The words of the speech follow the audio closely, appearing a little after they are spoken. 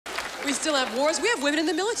We still have wars. We have women in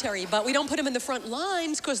the military, but we don't put them in the front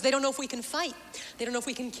lines because they don't know if we can fight. They don't know if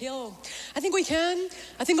we can kill. I think we can.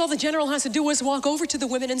 I think all the general has to do is walk over to the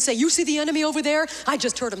women and say, you see the enemy over there? I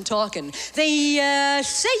just heard them talking. They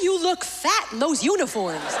say you look fat in those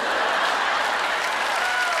uniforms.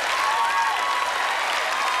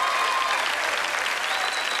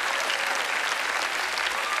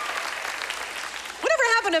 Whatever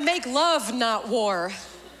happened to make love, not war?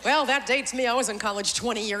 Well, that dates me. I was in college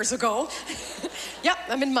 20 years ago. Yep,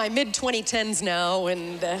 I'm in my mid-2010s now,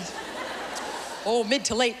 and mid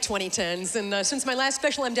to late 2010s. And since my last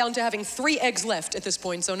special, I'm down to having 3 eggs left at this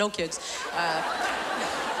point, so no kids.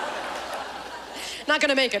 Not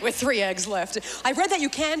gonna make it with 3 eggs left. I read that you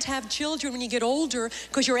can't have children when you get older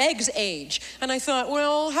because your eggs age. And I thought,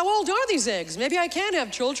 well, how old are these eggs? Maybe I can have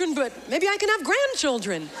children, but maybe I can have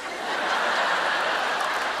grandchildren.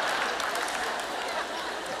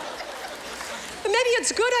 Maybe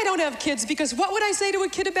it's good I don't have kids, because what would I say to a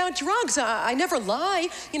kid about drugs? I never lie.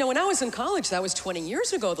 You know, when I was in college, that was 20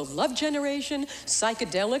 years ago, the love generation,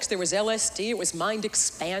 psychedelics, there was LSD, it was mind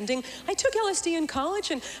expanding. I took LSD in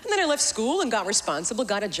college, and then I left school and got responsible,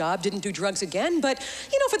 got a job, didn't do drugs again. But,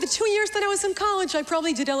 you know, for the 2 years that I was in college, I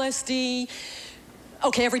probably did LSD,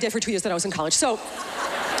 every day for 2 years that I was in college. So,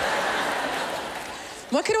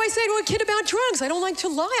 what could I say to a kid about drugs? I don't like to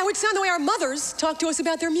lie. I would sound the way our mothers talk to us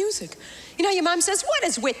about their music. You know, your mom says, what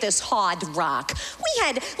is with this hard rock? We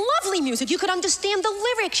had lovely music. You could understand the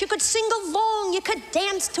lyrics. You could sing along. You could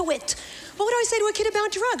dance to it. What would I say to a kid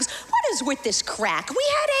about drugs? What is with this crack? We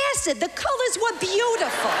had acid. The colors were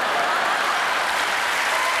beautiful.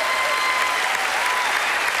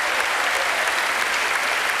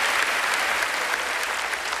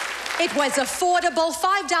 It was affordable,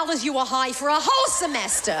 $5 you were high for a whole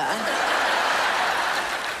semester.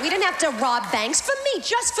 We didn't have to rob banks. For me,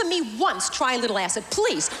 just for me once, try a little acid,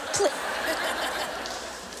 please, please.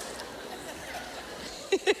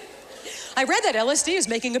 I read that LSD is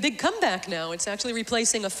making a big comeback now. It's actually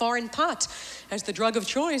replacing a foreign pot as the drug of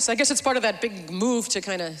choice. I guess it's part of that big move to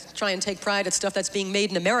kind of try and take pride at stuff that's being made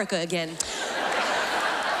in America again.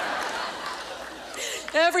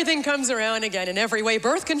 Everything comes around again in every way.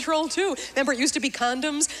 Birth control, too. Remember, it used to be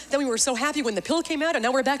condoms. Then we were so happy when the pill came out, and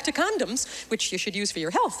now we're back to condoms, which you should use for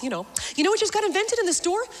your health, you know. You know what just got invented in the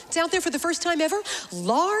store? It's out there for the first time ever.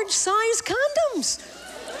 Large-size condoms.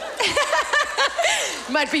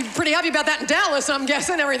 You might be pretty happy about that in Dallas, I'm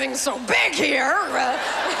guessing. Everything's so big here.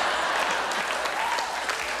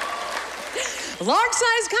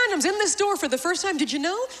 Large-size condoms in the store for the first time. Did you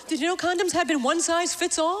know? Did you know condoms had been one size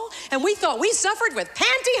fits all? And we thought we suffered with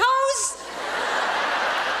pantyhose?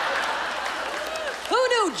 Who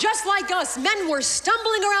knew, just like us, men were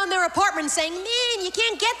stumbling around their apartment saying, man, you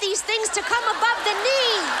can't get these things to come above the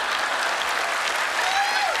knee.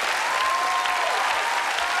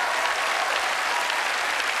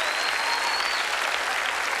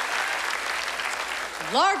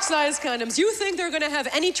 Large-size condoms. You think they're gonna have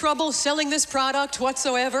any trouble selling this product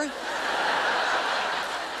whatsoever?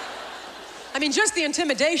 I mean, just the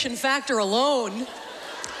intimidation factor alone.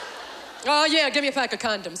 Oh, yeah, give me a pack of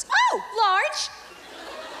condoms. Oh, large.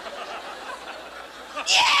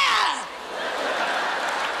 Yeah!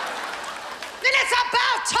 Then it's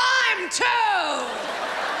about time, too!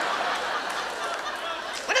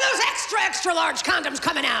 When are those extra large condoms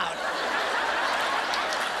coming out?